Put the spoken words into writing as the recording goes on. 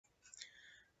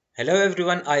Hello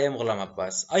everyone, I am Ghulam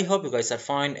Abbas. I hope you guys are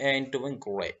fine and doing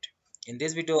great. In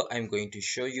this video, I'm going to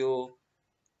show you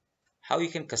how you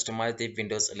can customize the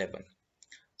Windows 11.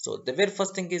 So the very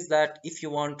first thing is that if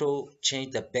you want to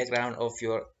change the background of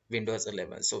your Windows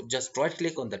 11, so just right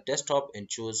click on the desktop and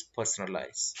choose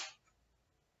personalize.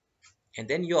 And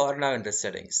then you are now in the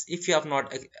settings. If you have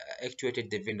not activated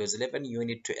the Windows 11, you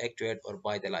need to activate or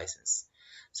buy the license.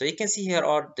 So you can see here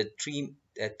are the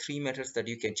three methods that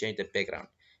you can change the background.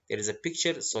 There is a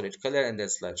picture, solid color, and then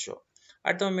slideshow.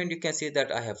 At the moment, you can see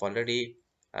that I have already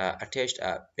attached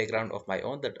a background of my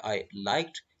own that I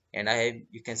liked, and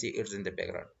you can see it's in the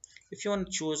background. If you want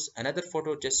to choose another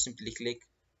photo, just simply click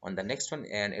on the next one,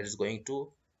 and it is going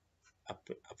to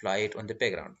apply it on the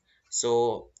background.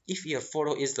 So if your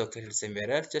photo is located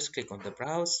somewhere else, just click on the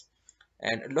browse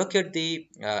and look at the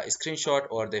screenshot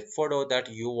or the photo that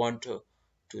you want to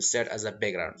set as a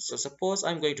background. So suppose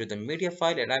I'm going to the media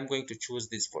file and I'm going to choose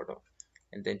this photo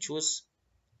and then choose,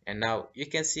 and now you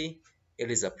can see it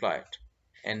is applied,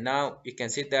 and now you can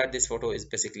see that this photo is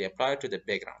basically applied to the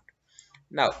background.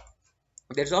 Now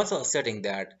there's also a setting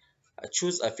that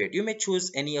choose a fit. You may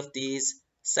choose any of these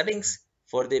settings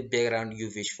for the background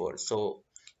you wish for. So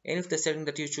any of the setting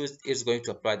that you choose is going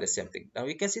to apply the same thing. Now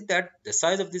you can see that the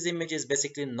size of this image is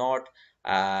basically not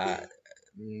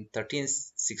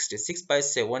 1366 by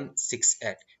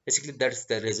 768. Basically that's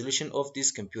the resolution of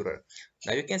this computer.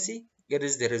 Now you can see it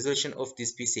is the resolution of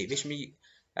this PC, which means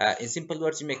in simple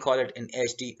words you may call it an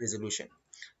HD resolution.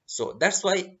 So that's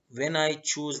why when I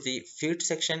choose the fit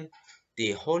section,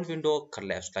 the whole window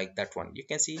collapsed like that one. You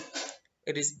can see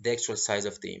it is the actual size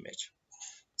of the image.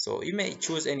 So you may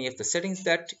choose any of the settings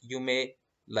that you may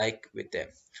like with them.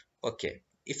 Okay,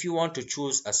 if you want to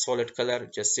choose a solid color,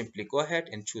 just simply go ahead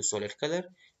and choose solid color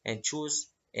and choose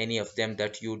any of them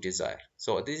that you desire.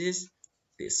 So this is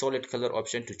the solid color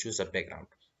option to choose a background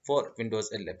for Windows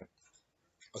 11.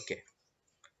 Okay,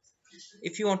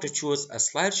 if you want to choose a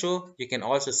slideshow, you can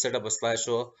also set up a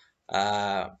slideshow.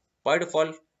 By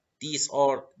default, these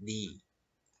are the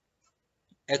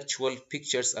actual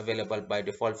pictures available by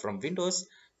default from Windows.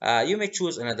 You may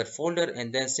choose another folder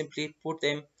and then simply put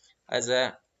them as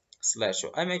a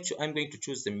slideshow. I'm going to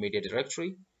choose the media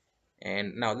directory,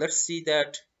 and now let's see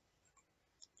that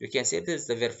you can see this is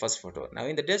the very first photo. Now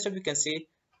in the desktop you can see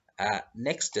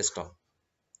next desktop.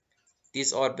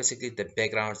 These are basically the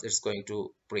backgrounds it's going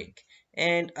to bring,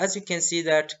 and as you can see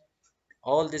that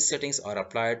all these settings are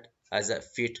applied as a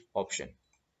fit option,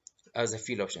 as a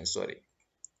field option, sorry.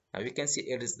 Now you can see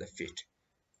it is the fit,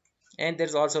 and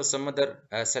there's also some other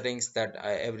settings that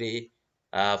every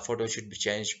photo should be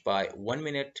changed by 1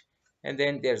 minute. And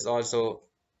then there's also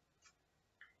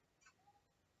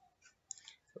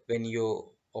when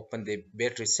you open the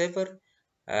battery saver,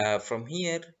 from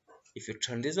here if you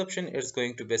turn this option, it's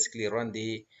going to basically run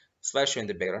the slideshow in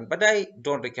the background, but I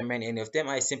don't recommend any of them.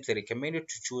 I simply recommend you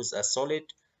to choose a solid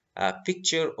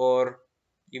picture, or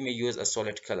you may use a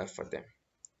solid color for them.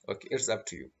 Okay, it's up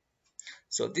to you.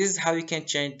 So this is how you can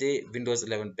change the Windows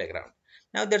 11 background.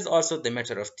 Now there's also the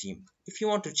matter of theme. If you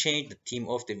want to change the theme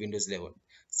of the Windows 11,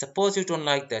 suppose you don't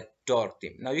like that dark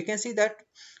theme. Now you can see that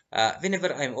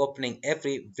whenever I'm opening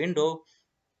every window,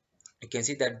 you can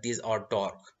see that these are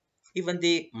dark. Even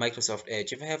the Microsoft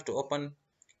Edge, if I have to open,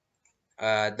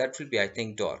 that will be, I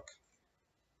think, dark.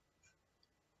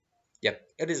 Yep,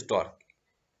 it is dark.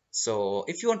 So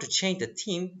if you want to change the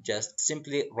theme, just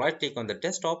simply right click on the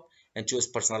desktop and choose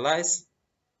personalize,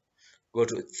 go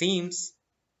to themes,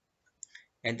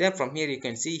 and then from here you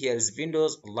can see here is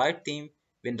Windows light theme,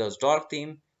 Windows dark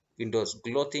theme, Windows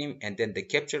glow theme, and then the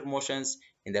captured motions,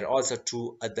 and there are also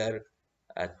two other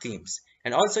themes.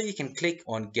 And also you can click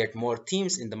on get more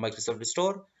themes in the Microsoft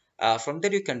Store. From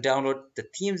there you can download the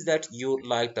themes that you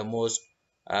like the most,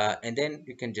 and then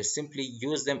you can just simply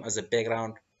use them as a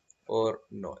background, or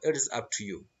no, it is up to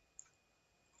you.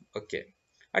 Okay,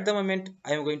 at the moment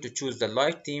I am going to choose the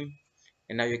light theme,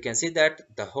 and now you can see that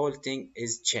the whole thing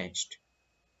is changed.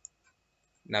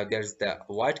 Now there's the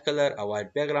white color, a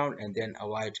white background, and then a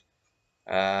white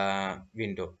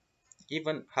window.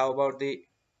 Even how about the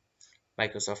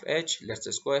Microsoft Edge? Let's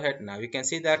just go ahead. Now you can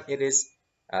see that it is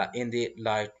in the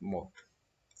light mode.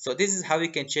 So this is how you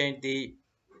can change the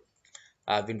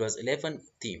Windows 11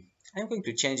 theme. I'm going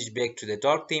to change it back to the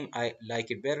dark theme. I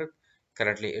like it better.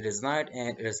 Currently it is night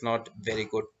and it is not very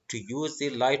good to use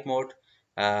the light mode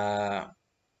at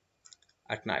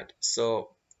night.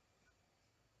 So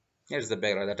here's the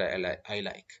background that I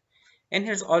like. And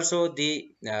here's also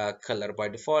the color. By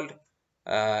default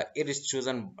it is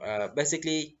chosen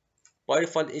basically by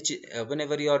default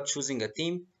whenever you are choosing a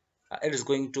theme, it is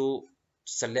going to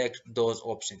select those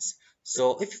options.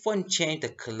 So if you want to change the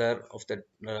color of the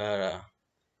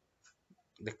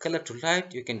color to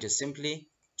light, you can just simply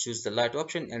choose the light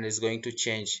option and it's going to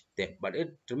change them. But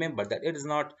remember that it is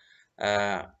not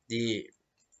the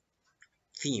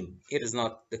theme. It is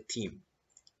not the theme.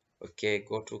 Okay,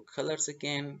 go to colors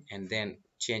again and then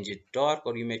change it dark,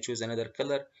 or you may choose another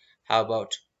color. How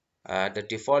about the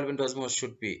default Windows mode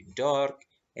should be dark,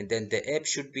 and then the app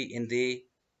should be in the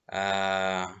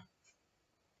uh,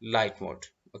 light mode.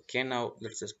 Okay, now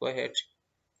let's just go ahead.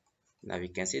 Now we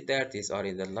can see that these are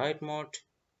in the light mode.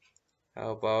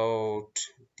 How about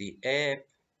the app,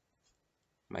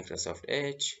 Microsoft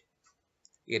Edge?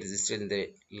 It is still in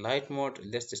the light mode.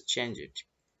 Let's just change it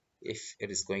if it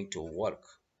is going to work.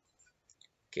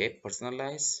 Okay,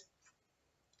 personalize,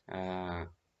 uh,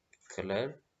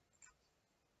 color.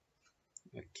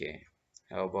 Okay,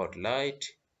 how about light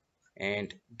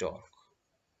and dark?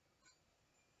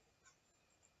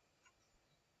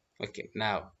 Okay,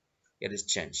 now it is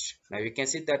changed. Now you can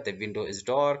see that the window is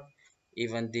dark,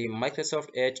 even the Microsoft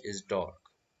Edge is dark.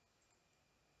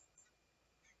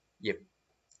 Yep.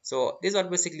 So these are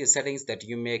basically settings that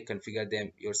you may configure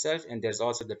them yourself, and there's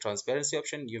also the transparency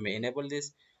option. You may enable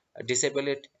this, disable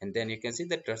it, and then you can see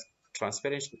that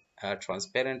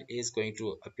transparent is going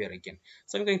to appear again.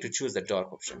 So I'm going to choose the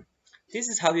dark option. This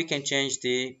is how you can change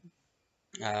the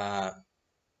uh,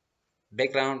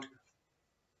 background.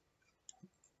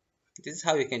 This is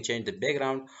how you can change the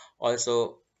background.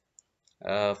 Also,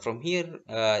 from here,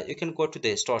 you can go to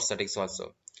the start settings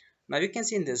also. Now you can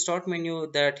see in the start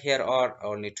menu that here are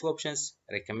only two options: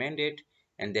 recommended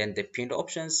and then the pinned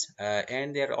options.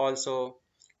 And there also,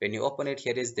 when you open it,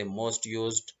 here is the most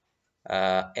used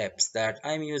apps that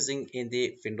I'm using in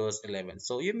the Windows 11.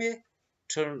 So you may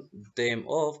turn them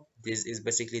off. This is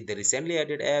basically the recently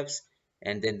added apps,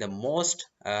 and then the most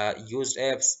used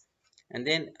apps, and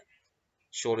then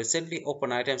show recently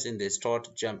open items in the start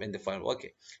jump in the file.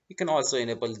 Okay, you can also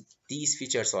enable these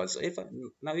features also. If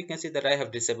now you can see that I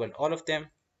have disabled all of them.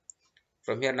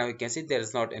 From here, now you can see there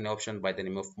is not an option by the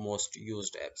name of most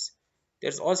used apps.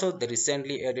 There's also the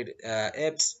recently added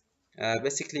apps.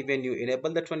 Basically, when you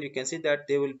enable that one, you can see that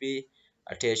they will be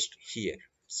attached here.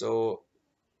 So,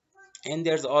 and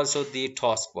there's also the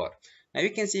taskbar. Now you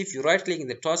can see if you right click in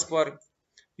the taskbar,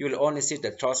 you will only see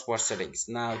the taskbar settings.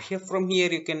 Now here, from here,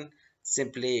 you can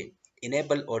simply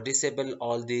enable or disable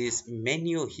all these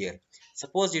menu here.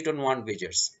 Suppose you don't want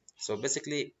widgets. So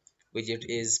basically, widget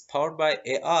is powered by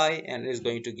AI and is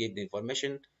going to give the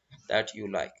information that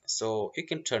you like. So you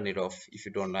can turn it off if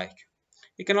you don't like.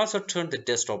 You can also turn the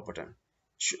desktop button.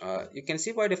 You can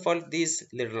see by default these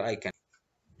little icons.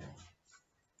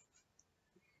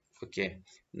 Okay,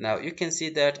 now you can see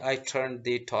that I turned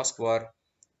the taskbar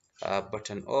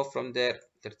button off from there.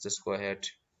 Let's just go ahead,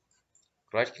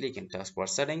 right click in taskbar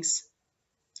settings.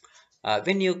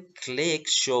 When you click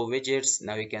show widgets,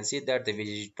 now you can see that the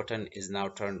widget button is now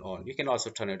turned on. You can also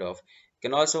turn it off. You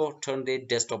can also turn the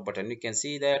desktop button. You can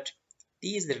see that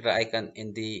these little icon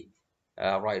in the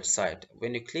right side.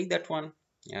 When you click that one,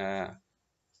 uh,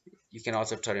 you can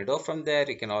also turn it off from there.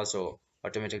 You can also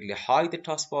automatically hide the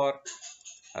taskbar.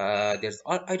 There's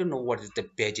I don't know what is the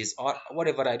pages or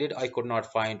whatever I did, I could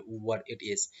not find what it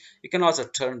is. You can also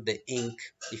turn the ink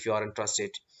if you are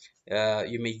interested.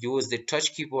 You may use the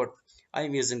touch keyboard.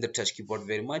 I'm using the touch keyboard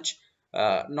very much.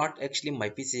 Not actually, my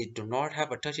PC do not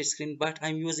have a touch screen, but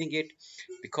I'm using it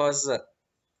because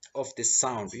of the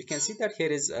sound. You can see that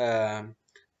here is a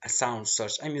sound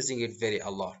search. I'm using it very a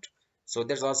lot. So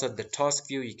there's also the task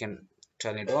view. You can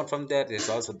turn it on from there. There's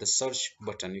also the search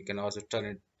button. You can also turn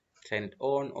it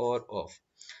on or off.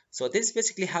 So this is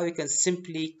basically how you can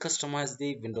simply customize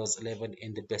the Windows 11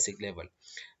 in the basic level.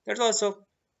 There's also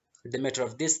the matter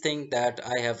of this thing that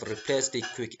I have replaced the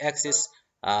quick access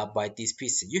by this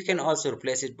PC. You can also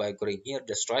replace it by going here,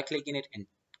 just right click in it and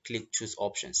click choose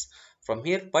options. From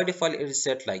here, by default it is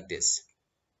set like this.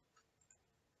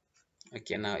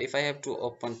 Okay, now if I have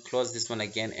to close this one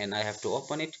again and I have to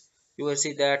open it, you will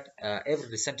see that every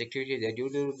recent activity that you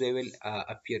do, they will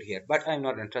appear here, but I'm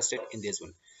not interested in this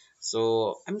one.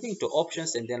 So I'm going to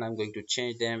options and then I'm going to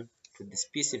change them to this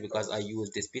PC because I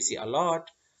use this PC a lot,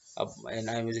 and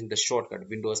I'm using the shortcut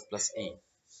Windows plus E.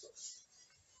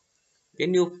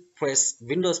 When you press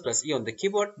Windows plus E on the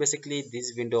keyboard, basically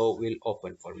this window will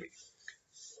open for me.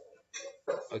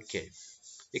 Okay,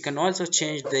 you can also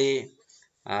change the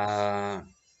uh,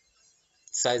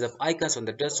 size of icons on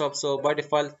the desktop. So by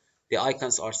default the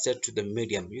icons are set to the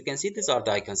medium. You can see these are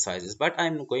the icon sizes, but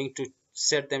I'm going to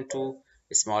set them to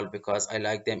small because I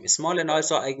like them small, and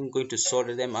also I'm going to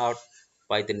sort them out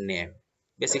by the name.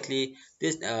 Basically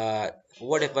this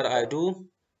whatever I do,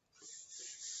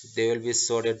 they will be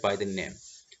sorted by the name.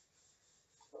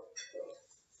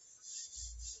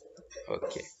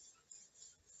 Okay.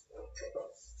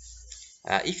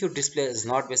 If your display is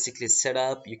not basically set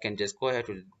up, you can just go ahead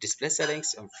to display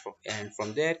settings, and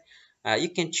from there you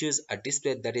can choose a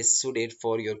display that is suited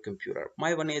for your computer.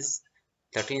 My one is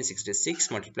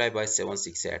 1366 multiplied by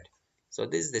 768. So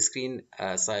this is the screen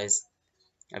size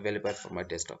available for my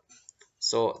desktop.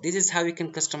 So this is how you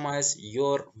can customize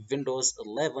your Windows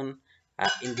 11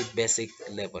 in the basic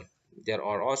level. There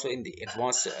are also in the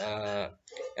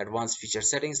advanced feature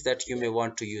settings that you may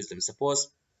want to use them.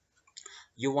 Suppose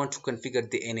you want to configure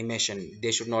the animation,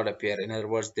 they should not appear, in other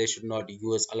words they should not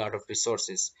use a lot of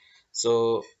resources.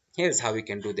 So here's how we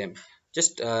can do them.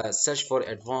 Just search for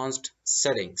advanced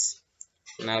settings.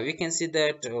 Now we can see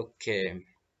that, okay,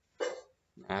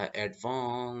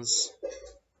 advanced,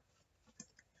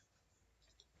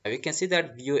 we can see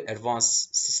that view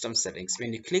advanced system settings.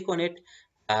 When you click on it,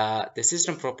 the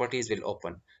system properties will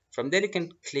open. From there you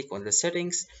can click on the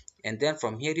settings, and then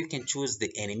from here you can choose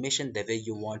the animation the way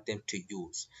you want them to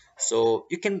use. So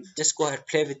you can just go ahead,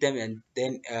 play with them, and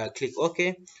then click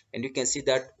OK, and you can see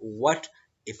that what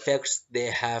effects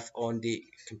they have on the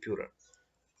computer.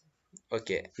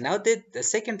 Okay, now the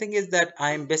second thing is that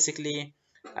I'm basically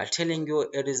telling you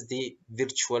it is the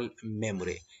virtual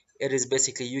memory. It is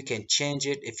basically you can change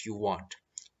it if you want.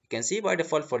 You can see by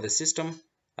default for the system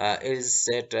it is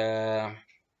set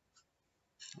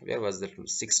where was that,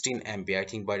 16 MB I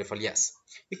think by default. Yes,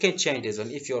 you can change this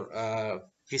one. If your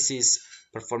PC's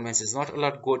performance is not a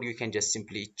lot good, you can just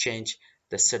simply change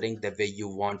the setting the way you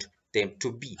want them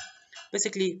to be.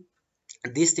 Basically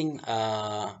this thing,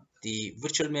 the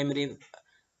virtual memory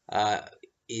uh,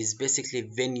 is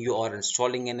basically when you are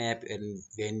installing an app and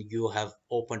when you have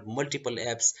opened multiple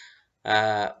apps,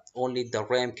 only the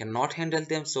RAM cannot handle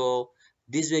them. So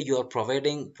this way you are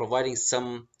providing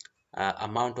some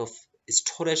amount of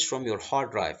storage from your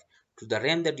hard drive to the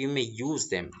RAM that you may use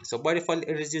them. So by default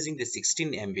it is using the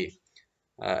 16 MB.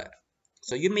 uh,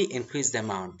 so you may increase the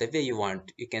amount the way you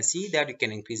want. You can see that you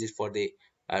can increase it for the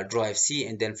drive C,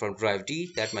 and then from drive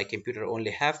D, that my computer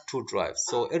only have 2 drives.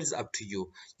 So it is up to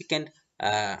you. You can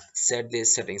set the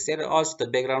settings. There are also the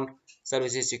background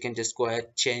services. You can just go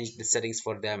ahead change the settings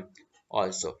for them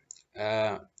also.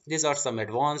 These are some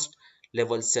advanced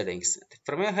level settings.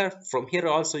 From here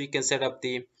also you can set up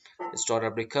the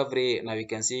startup recovery. Now you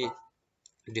can see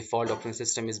default operating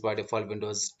system is by default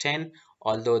Windows 10,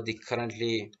 although the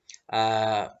currently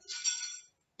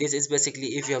this is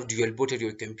basically if you have dual booted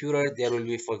your computer, there will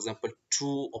be, for example,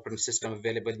 two operating system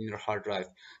available in your hard drive.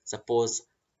 Suppose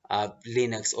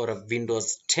Linux or a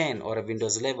Windows 10 or a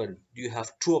Windows 11, you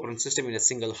have two operating system in a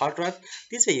single hard drive.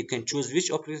 This way you can choose which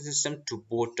operating system to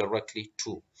boot directly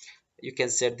to. You can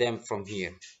set them from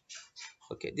here.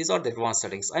 Okay, these are the advanced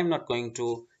settings. I'm not going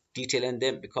to detail in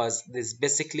them because this is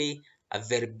basically a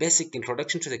very basic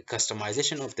introduction to the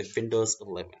customization of the Windows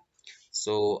 11.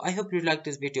 So I hope you like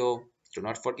this video. Do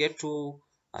not forget to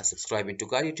subscribe into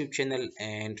our YouTube channel,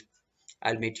 and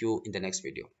I'll meet you in the next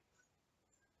video.